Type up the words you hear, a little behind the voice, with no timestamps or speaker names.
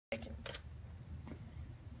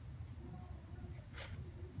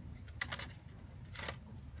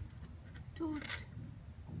תות.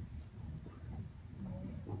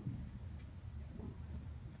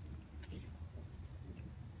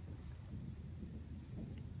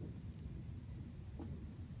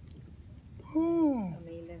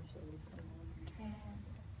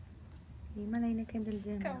 אימא להנה קנדל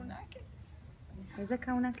ג'נר. קאונקס. איזה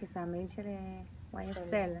קאונקס? המעיל של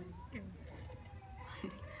YSL.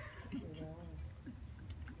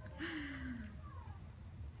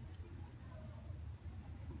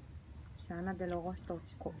 שאנה דלורוסטו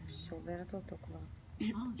שוברת אותו כבר.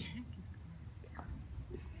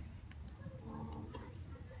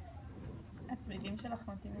 הצמידים שלך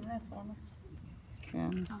מתאימים לעפרונות. כן.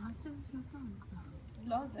 הרסתם סרטון כבר.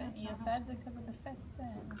 לא, היא עושה את זה כזה בפסט.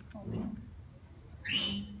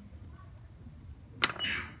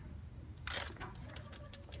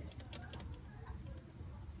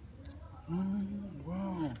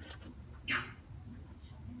 וואו.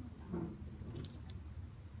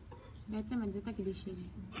 בעצם את זה תקדישי לי.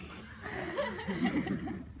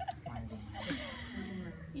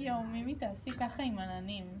 יואו, מימי תעשי ככה עם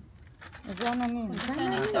עננים. איזה עננים?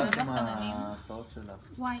 שאני אשתלם לך עננים. ההצעות שלך.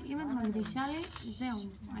 וואי, אם את מקדישה לי, זהו,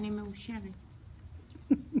 אני מאושרת.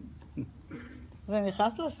 זה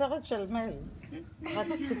נכנס לסרט של מל. רק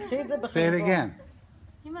תקחי את זה Say it בחשבון. again.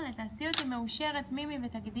 אימא'לה, תעשי אותי מאושרת, מימי,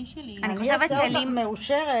 ותקדישי לי. אני אני חושבת אעשה שלי אותך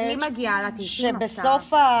מאושרת, לי מגיעה לטיסים עכשיו.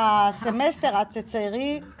 שבסוף הסמסטר את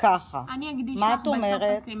תציירי ככה. אני אקדיש מה לך את אומרת?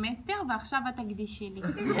 בסוף הסמסטר, ועכשיו את תקדישי לי.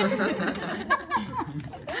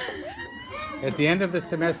 At the end of the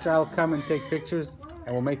semester, I'll come and take pictures,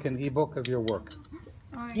 and we'll make an ebook of your work.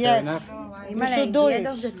 Yes. אימא You should do להנה,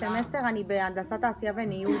 it. end of the semester אני בהנדסת תעשייה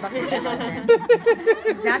וניהול בכתב הזה.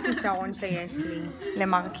 זה הכישרון שיש לי.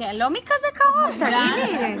 למרקע, לא מכזה קרוב,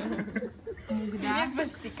 תגידי. בדיוק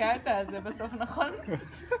בשתיקה את הזה בסוף, נכון?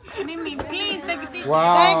 מימי, פליז, תקדישי. Wow.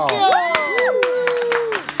 Thank you.